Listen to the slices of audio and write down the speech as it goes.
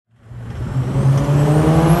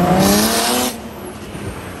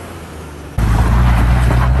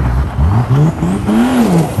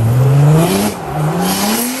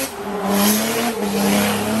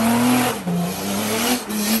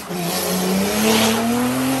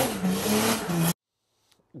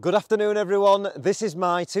Good afternoon everyone, this is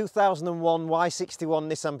my 2001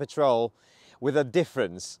 Y61 Nissan Patrol with a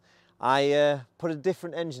difference. I put a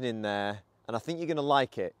different engine in there and I think you're going to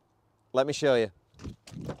like it. Let me show you.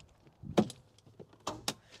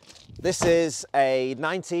 This is a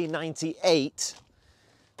 1998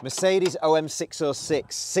 Mercedes OM606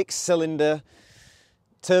 6-cylinder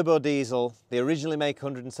turbo diesel. They originally make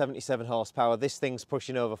 177 horsepower. This thing's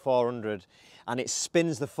pushing over 400 and it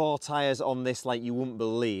spins the four tyres on this like you wouldn't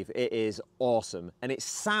believe. It is awesome and it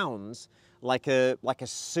sounds like a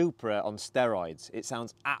Supra on steroids. It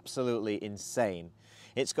sounds absolutely insane.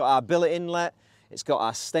 It's got our billet inlet, it's got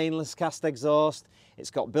our stainless cast exhaust,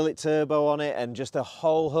 it's got billet turbo on it and just a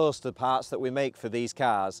whole host of parts that we make for these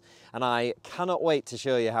cars, and I cannot wait to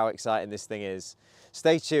show you how exciting this thing is.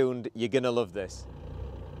 Stay tuned, you're gonna love this.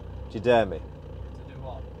 Do you dare me? To do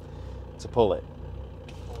what? To pull it.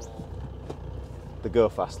 The go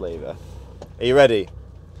fast lever. Are you ready?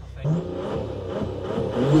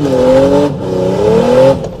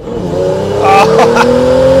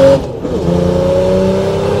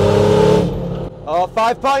 Oh,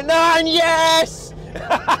 5.9, yes!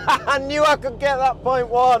 I knew I could get that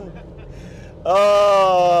 0.1.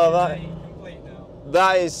 Oh,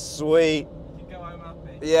 that is sweet. You can go home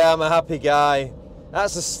happy. Yeah, I'm a happy guy.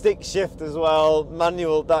 That's a stick shift as well,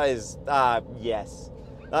 manual, that is, yes.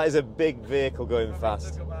 That is a big vehicle going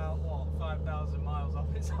fast. It took about, what, 5,000 miles off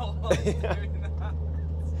its whole life doing that.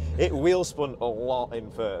 It wheel spun a lot in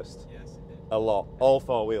first. Yes, it did. A lot, all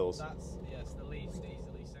four wheels. That's, yes, the least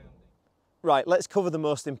easily sounding. Right, let's cover the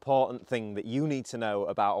most important thing that you need to know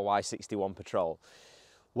about a Y61 Patrol.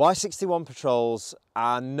 Y61 Patrols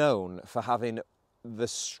are known for having the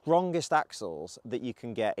strongest axles that you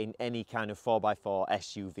can get in any kind of 4x4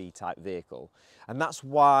 SUV type vehicle. And that's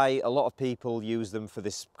why a lot of people use them for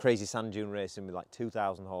this crazy sand dune racing with like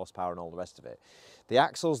 2,000 horsepower and all the rest of it. The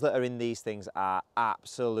axles that are in these things are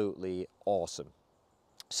absolutely awesome.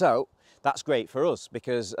 So that's great for us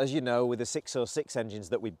because, as you know, with the 606 engines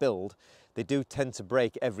that we build, they do tend to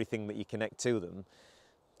break everything that you connect to them.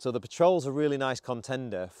 So the Patrol's a really nice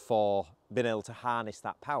contender for being able to harness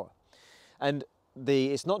that power. And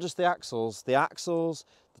it's not just the axles, the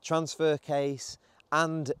transfer case,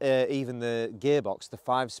 and even the gearbox, the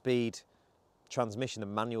 5-speed transmission, the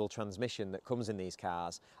manual transmission that comes in these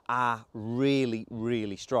cars are really,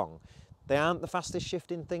 really strong. They aren't the fastest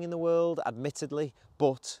shifting thing in the world, admittedly,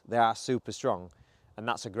 but they are super strong, and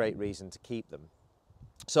that's a great reason to keep them.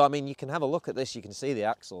 So, I mean, you can have a look at this, you can see the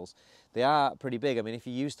axles. They are pretty big. I mean, if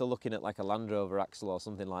you're used to looking at like a Land Rover axle or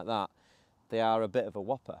something like that, they are a bit of a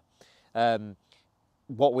whopper.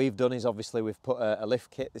 What we've done is obviously we've put a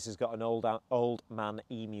lift kit. This has got an old man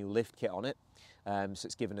Emu lift kit on it, so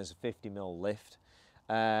it's given us a 50mm lift.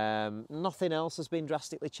 Nothing else has been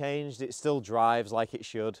drastically changed. It still drives like it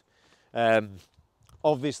should.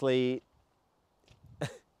 Obviously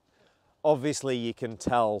you can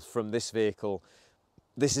tell from this vehicle,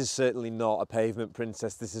 this is certainly not a pavement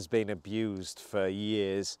princess. This has been abused for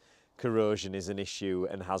years. Corrosion is an issue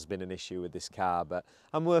and has been an issue with this car, but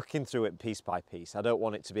I'm working through it piece by piece. I don't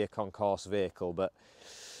want it to be a concourse vehicle, but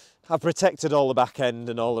I've protected all the back end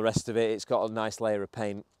and all the rest of it. It's got a nice layer of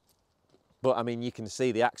paint. But I mean, you can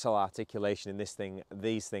see the axle articulation in this thing.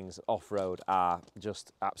 These things off-road are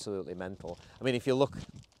just absolutely mental. I mean, if you look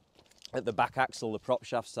at the back axle, the prop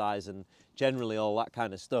shaft size, and generally all that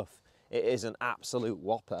kind of stuff, it is an absolute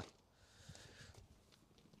whopper.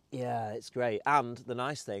 Yeah, it's great. And the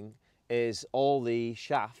nice thing is all the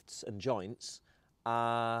shafts and joints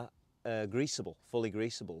are greasable, fully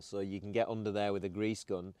greasable. So you can get under there with a grease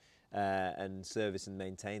gun and service and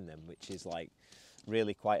maintain them, which is like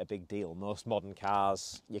really quite a big deal. Most modern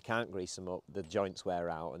cars, you can't grease them up, the joints wear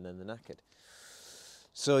out and then they're knackered.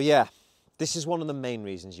 So yeah, this is one of the main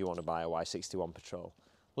reasons you want to buy a Y61 Patrol.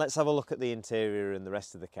 Let's have a look at the interior and the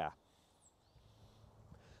rest of the car.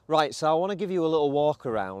 Right, so I want to give you a little walk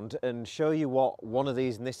around and show you what one of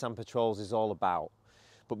these Nissan Patrols is all about.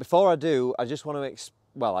 But before I do, I just want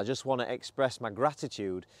to express my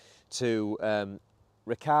gratitude to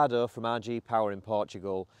Ricardo from RG Power in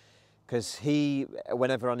Portugal, because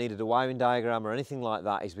whenever I needed a wiring diagram or anything like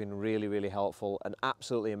that, he's been really, really helpful. An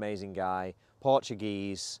absolutely amazing guy,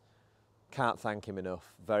 Portuguese, can't thank him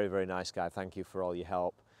enough. Very, very nice guy. Thank you for all your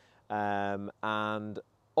help. And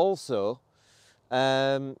also,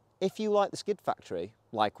 if you like the Skid Factory,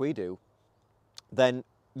 like we do, then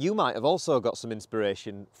you might have also got some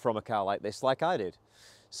inspiration from a car like this, like I did.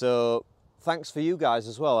 So thanks for you guys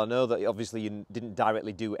as well. I know that obviously you didn't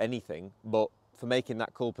directly do anything, but for making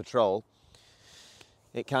that cool Patrol,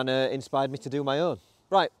 it kind of inspired me to do my own.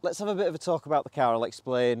 Right, let's have a bit of a talk about the car. I'll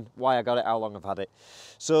explain why I got it, how long I've had it.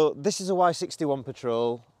 So this is a Y61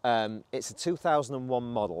 Patrol. It's a 2001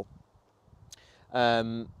 model.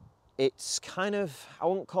 It's kind of, I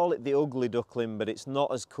won't call it the ugly duckling, but it's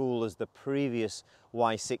not as cool as the previous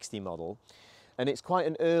Y60 model. And it's quite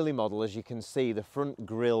an early model, as you can see. The front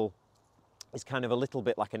grille is kind of a little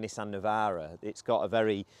bit like a Nissan Navara. It's got a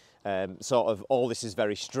very sort of, all this is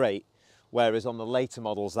very straight, whereas on the later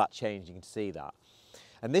models that changed, you can see that.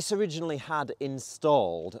 And this originally had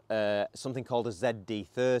installed something called a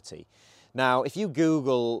ZD30. Now, if you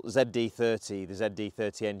Google ZD30, the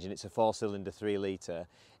ZD30 engine, it's a 4-cylinder 3-litre.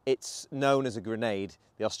 It's known as a grenade,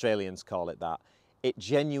 the Australians call it that. It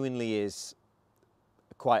genuinely is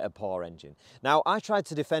quite a poor engine. Now, I tried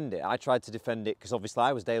to defend it. I tried to defend it because obviously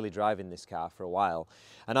I was daily driving this car for a while.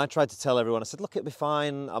 And I tried to tell everyone, I said, look, it'll be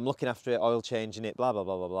fine. I'm looking after it, oil changing it, blah, blah,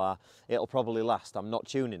 blah, blah, blah. It'll probably last. I'm not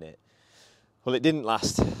tuning it. Well, it didn't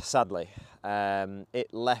last, sadly.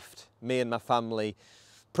 It left me and my family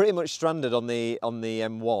pretty much stranded on the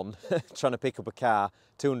M1 trying to pick up a car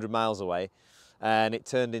 200 miles away, and it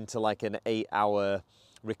turned into like an 8-hour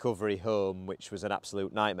recovery home, which was an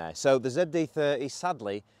absolute nightmare. So the ZD30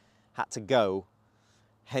 sadly had to go,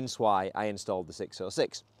 hence why I installed the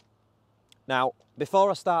 606. Now,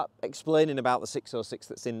 before I start explaining about the 606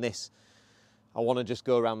 that's in this, I want to just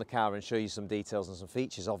go around the car and show you some details and some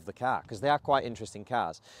features of the car, because they are quite interesting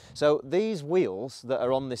cars. So these wheels that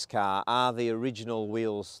are on this car are the original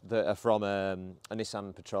wheels that are from a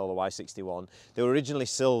Nissan Patrol, a Y61. They were originally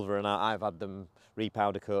silver, and I've had them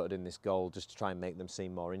repowder coated in this gold just to try and make them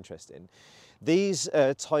seem more interesting. These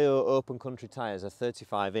Toyo open country tyres are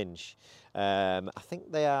 35 inch. I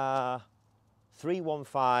think they are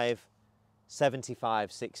 315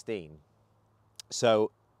 75 16.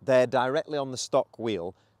 So they're directly on the stock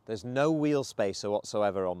wheel. There's no wheel spacer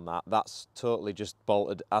whatsoever on that. That's totally just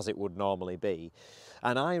bolted as it would normally be.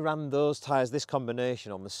 And I ran those tyres, this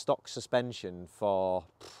combination, on the stock suspension for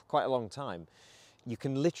quite a long time. You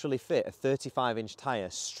can literally fit a 35-inch tyre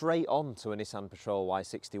straight onto a Nissan Patrol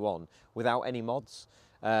Y61 without any mods.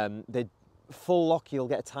 They're full lock, you'll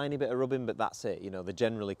get a tiny bit of rubbing, but that's it. You know, they're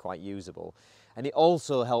generally quite usable. And it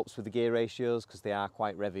also helps with the gear ratios because they are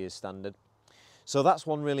quite revvy as standard. So that's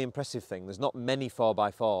one really impressive thing. There's not many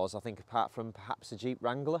 4x4s, I think, apart from perhaps a Jeep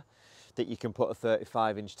Wrangler, that you can put a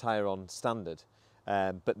 35-inch tyre on standard,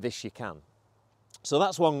 but this you can. So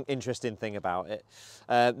that's one interesting thing about it.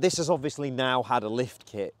 This has obviously now had a lift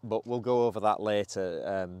kit, but we'll go over that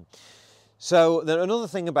later. Another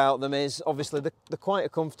thing about them is obviously they're quite a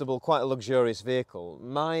comfortable, quite a luxurious vehicle.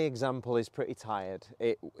 My example is pretty tired.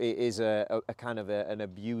 It is a kind of an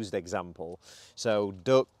abused example. So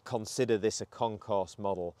don't consider this a concourse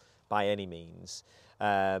model by any means.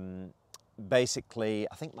 Basically,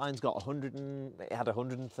 I think mine's got it had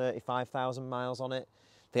 135,000 miles on it.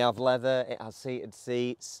 They have leather, it has seated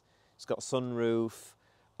seats, it's got a sunroof,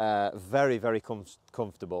 very, very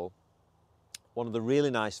comfortable. One of the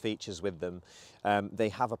really nice features with them, they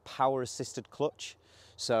have a power assisted clutch.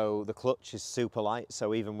 So the clutch is super light.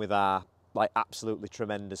 So even with our like absolutely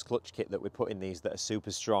tremendous clutch kit that we put in these that are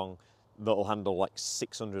super strong, that'll handle like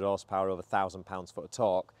 600 horsepower, over 1,000 pounds-foot of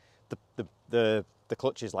torque, the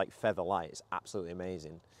clutch is like feather light. It's absolutely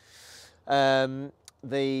amazing.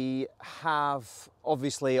 They have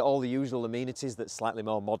obviously all the usual amenities that slightly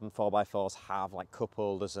more modern 4x4s have, like cup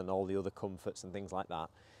holders and all the other comforts and things like that.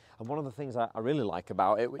 And one of the things I really like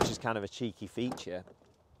about it, which is kind of a cheeky feature,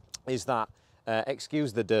 is that,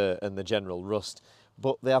 excuse the dirt and the general rust,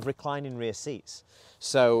 but they have reclining rear seats.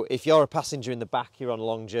 So if you're a passenger in the back, you're on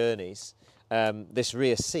long journeys, this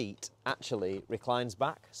rear seat actually reclines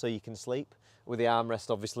back so you can sleep, with the armrest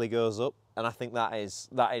obviously goes up, and I think that is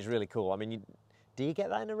really cool. I mean, do you get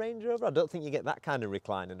that in a Range Rover? I don't think you get that kind of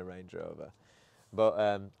recline in a Range Rover.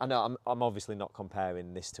 But I know I'm obviously not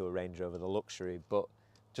comparing this to a Range Rover, the luxury, but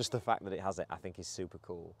just the fact that it has it, I think, is super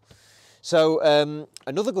cool. So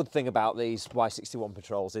another good thing about these Y61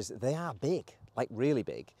 Patrols is they are big, like really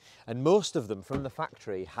big. And most of them from the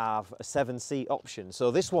factory have a 7-seat option.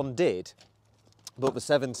 So this one did, but the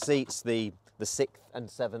 7 seats, the 6th and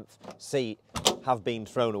 7th seat have been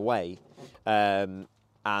thrown away. But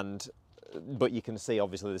you can see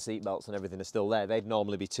obviously the seat belts and everything are still there. They'd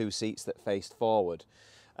normally be 2 seats that faced forward.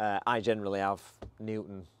 I generally have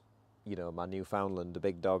Newton, you know, my Newfoundland, a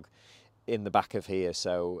big dog, in the back of here,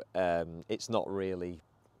 so it's not really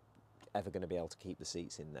ever going to be able to keep the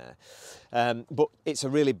seats in there. But it's a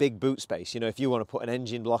really big boot space. You know, if you want to put an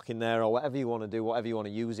engine block in there or whatever you want to do, whatever you want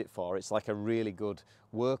to use it for, it's like a really good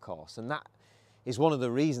workhorse. And that is one of the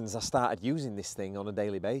reasons I started using this thing on a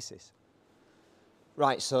daily basis.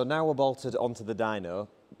 Right, so now we're bolted onto the dyno.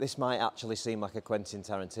 This might actually seem like a Quentin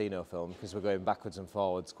Tarantino film because we're going backwards and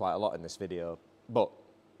forwards quite a lot in this video, but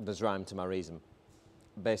there's rhyme to my reason.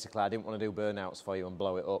 Basically, I didn't want to do burnouts for you and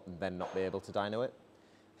blow it up and then not be able to dyno it.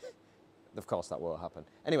 Of course, that won't happen.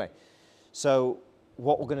 Anyway, so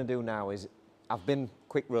what we're going to do now is, I've been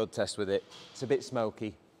quick road test with it. It's a bit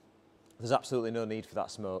smoky. There's absolutely no need for that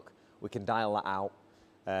smoke. We can dial that out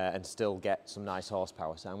and still get some nice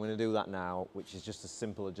horsepower. So I'm going to do that now, which is just a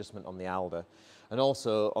simple adjustment on the Alder. And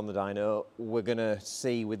also on the dyno, we're going to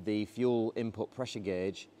see with the fuel input pressure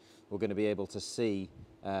gauge, we're going to be able to see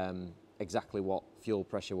exactly what fuel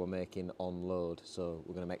pressure we're making on load. So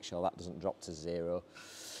we're going to make sure that doesn't drop to 0.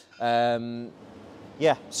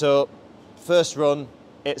 Yeah, so first run,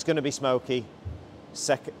 it's going to be smoky.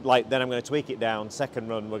 Then I'm going to tweak it down. Second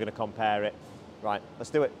run, we're going to compare it. Right,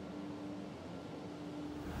 let's do it.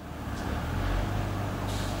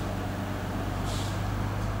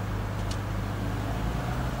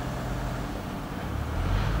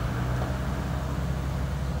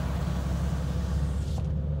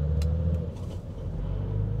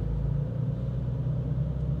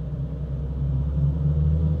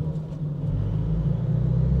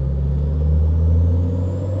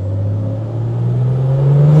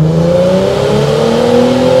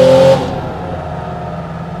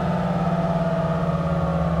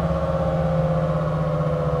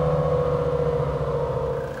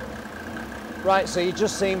 Right, so you've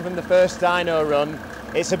just seen from the first dyno run,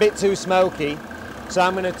 it's a bit too smoky, so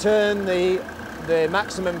I'm going to turn the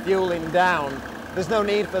maximum fueling down. There's no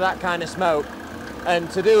need for that kind of smoke, and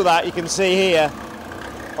to do that, you can see here,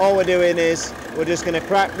 all we're doing is we're just going to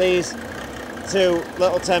crack these 2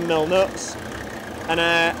 little 10mm nuts, and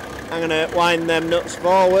I'm going to wind them nuts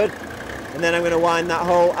forward, and then I'm going to wind that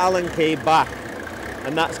whole Allen key back,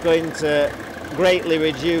 and that's going to greatly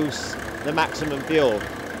reduce the maximum fuel.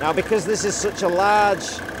 Now, because this is such a large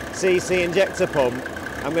CC injector pump,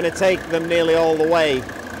 I'm going to take them nearly all the way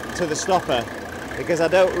to the stopper, because I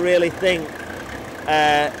don't really think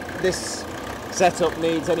this setup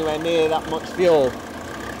needs anywhere near that much fuel.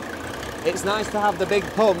 It's nice to have the big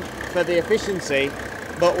pump for the efficiency,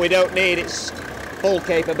 but we don't need its full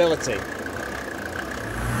capability.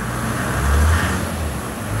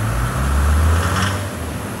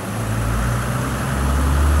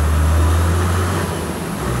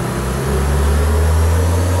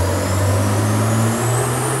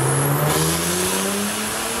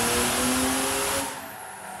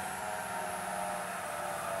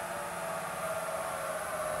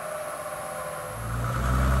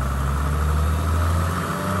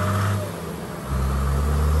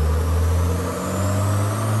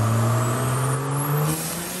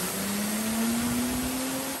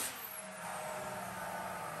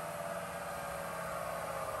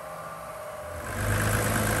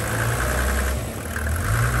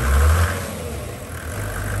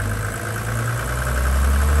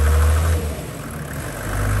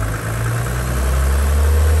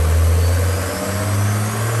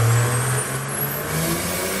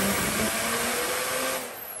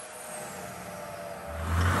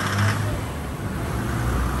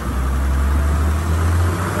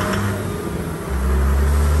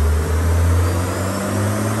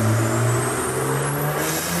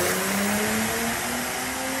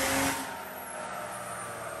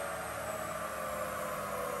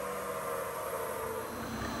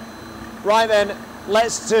 Right then,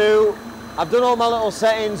 I've done all my little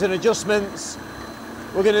settings and adjustments.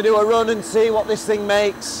 We're going to do a run and see what this thing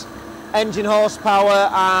makes, engine horsepower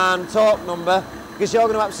and torque number, because you're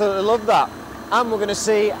going to absolutely love that. And we're going to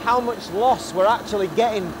see how much loss we're actually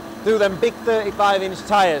getting through them big 35-inch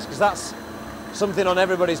tyres, because that's something on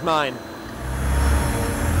everybody's mind.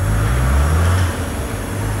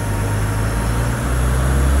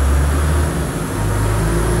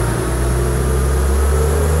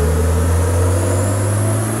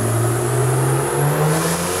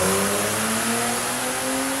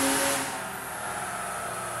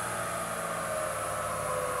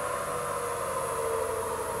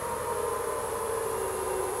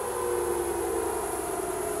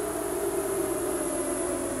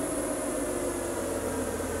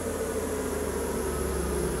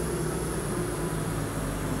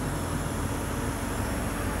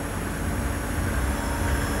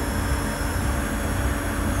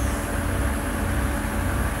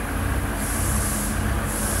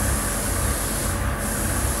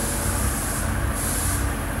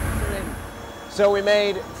 So we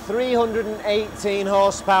made 318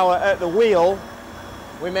 horsepower at the wheel.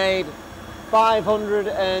 We made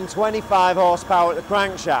 525 horsepower at the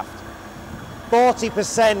crankshaft.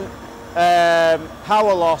 40%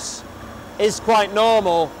 power loss is quite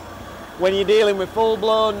normal when you're dealing with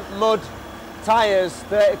full-blown mud tyres,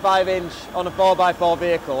 35-inch on a 4x4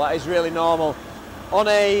 vehicle. That is really normal. On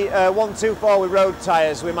a 124 with road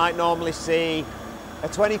tyres, we might normally see a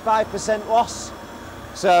 25% loss.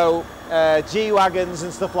 So G-Wagons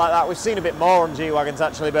and stuff like that, we've seen a bit more on G-Wagons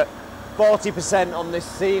actually, but 40% on this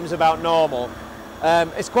seems about normal.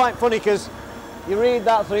 It's quite funny because you read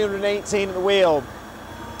that 318 at the wheel.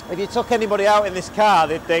 If you took anybody out in this car,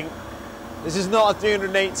 they'd think, this is not a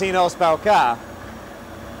 318 horsepower car.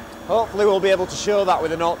 Hopefully we'll be able to show that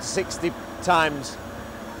with a 0 to 60 times.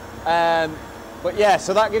 But yeah,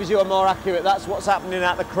 so that gives you a more accurate, that's what's happening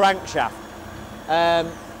at the crankshaft.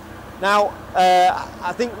 Now,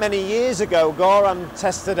 I think many years ago, Goran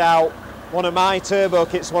tested out one of my turbo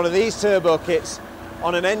kits, one of these turbo kits,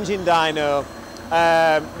 on an engine dyno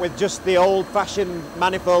with just the old-fashioned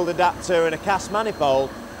manifold adapter and a cast manifold,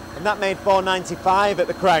 and that made 495 at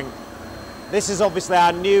the crank. This is obviously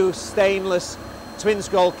our new stainless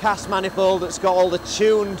twin-scroll cast manifold that's got all the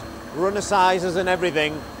tuned runner sizes and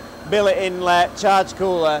everything, billet inlet, charge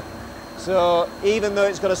cooler. So even though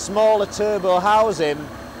it's got a smaller turbo housing,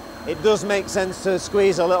 it does make sense to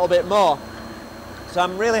squeeze a little bit more. So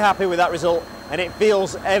I'm really happy with that result, and it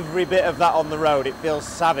feels every bit of that on the road. It feels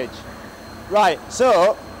savage. Right,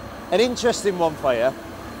 so an interesting one for you.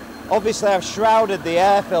 Obviously I've shrouded the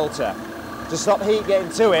air filter to stop heat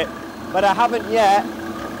getting to it, but I haven't yet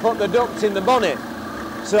put the duct in the bonnet.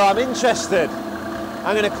 So I'm interested.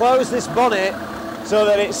 I'm going to close this bonnet so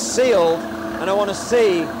that it's sealed, and I want to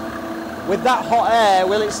see, with that hot air,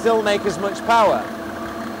 will it still make as much power?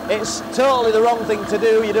 It's totally the wrong thing to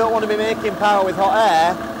do. You don't want to be making power with hot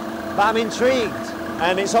air, but I'm intrigued,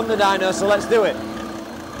 and it's on the dyno, so let's do it.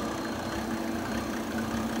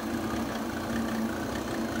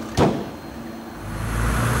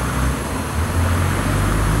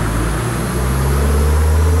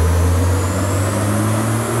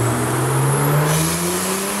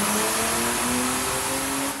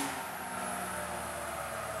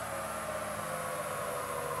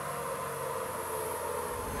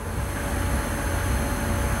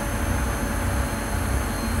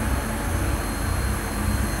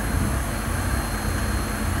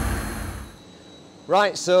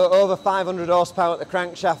 Right, so over 500 horsepower at the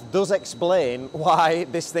crankshaft does explain why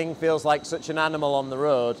this thing feels like such an animal on the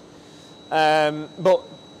road. But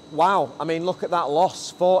wow, I mean, look at that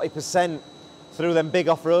loss, 40% through them big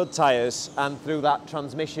off-road tyres and through that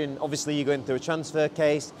transmission. Obviously you're going through a transfer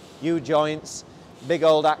case, U-joints, big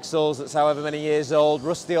old axles that's however many years old,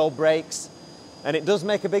 rusty old brakes, and it does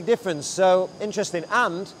make a big difference. So interesting,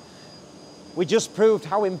 and we just proved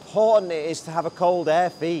how important it is to have a cold air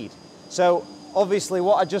feed. So obviously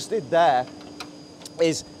what I just did there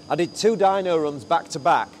is I did 2 dyno runs back to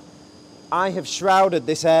back. I have shrouded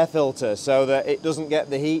this air filter so that it doesn't get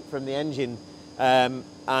the heat from the engine, and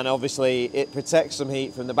obviously it protects some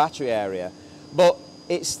heat from the battery area, but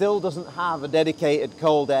it still doesn't have a dedicated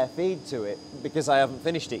cold air feed to it because I haven't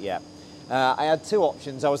finished it yet. I had 2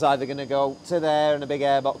 options. I was either going to go to there in a big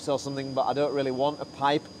airbox or something, but I don't really want a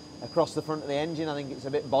pipe across the front of the engine. I think it's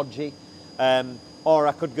a bit bodgy. Or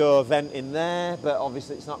I could go vent in there, but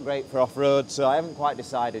obviously it's not great for off-road, so I haven't quite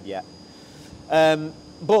decided yet.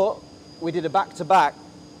 But we did a back-to-back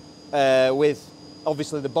with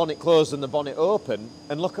obviously the bonnet closed and the bonnet open,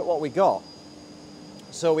 and look at what we got.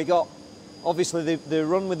 So we got, obviously the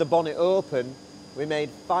run with the bonnet open, we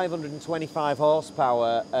made 525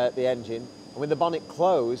 horsepower at the engine, and with the bonnet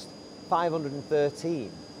closed,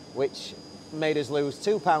 513, which made us lose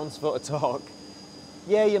 2 pounds-foot of torque.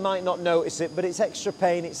 Yeah, you might not notice it, but it's extra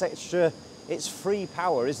pain, it's free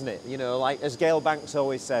power, isn't it? You know, like as Gail Banks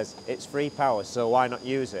always says, it's free power, so why not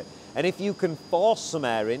use it? And if you can force some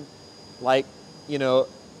air in, like, you know,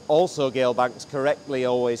 also Gail Banks correctly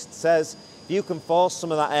always says, if you can force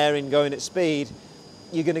some of that air in going at speed,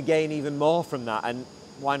 you're going to gain even more from that, and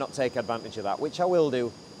why not take advantage of that, which I will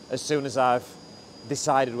do as soon as I've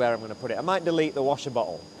decided where I'm going to put it. I might delete the washer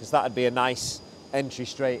bottle, because that would be a nice entry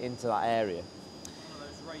straight into that area.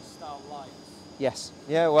 Yes,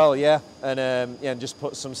 yeah, well, yeah, and yeah, and just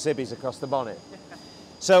put some cibbies across the bonnet.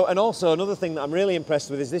 So, and also another thing that I'm really impressed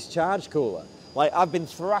with is this charge cooler. Like, I've been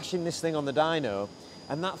thrashing this thing on the dyno,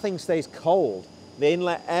 and that thing stays cold. The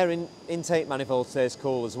inlet air intake manifold stays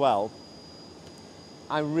cool as well.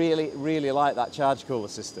 I really, really like that charge cooler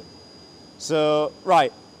system. So,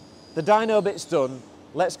 right, the dyno bit's done.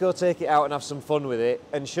 Let's go take it out and have some fun with it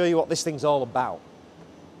and show you what this thing's all about.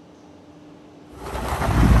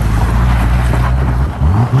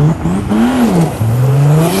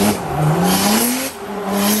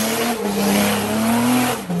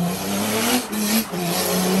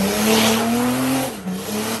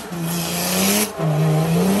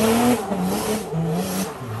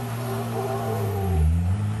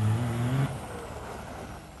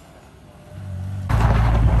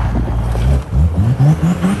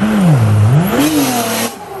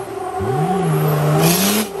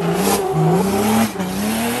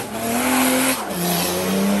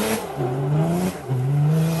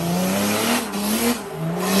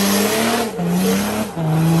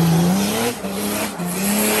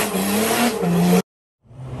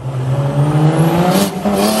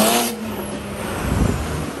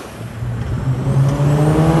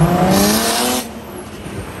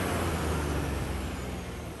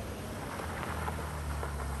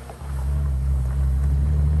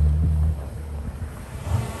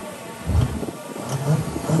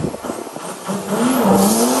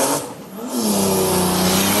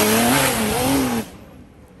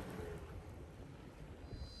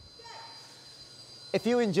 If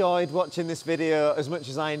you enjoyed watching this video as much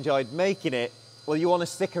as I enjoyed making it, well, you want to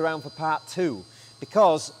stick around for part 2,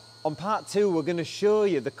 because on part 2 we're going to show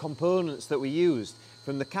you the components that we used,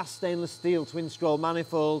 from the cast stainless steel twin scroll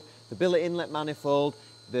manifold, the billet inlet manifold,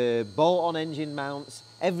 the bolt-on engine mounts,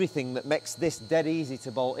 everything that makes this dead easy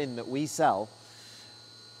to bolt in that we sell.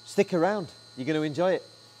 Stick around, you're going to enjoy it.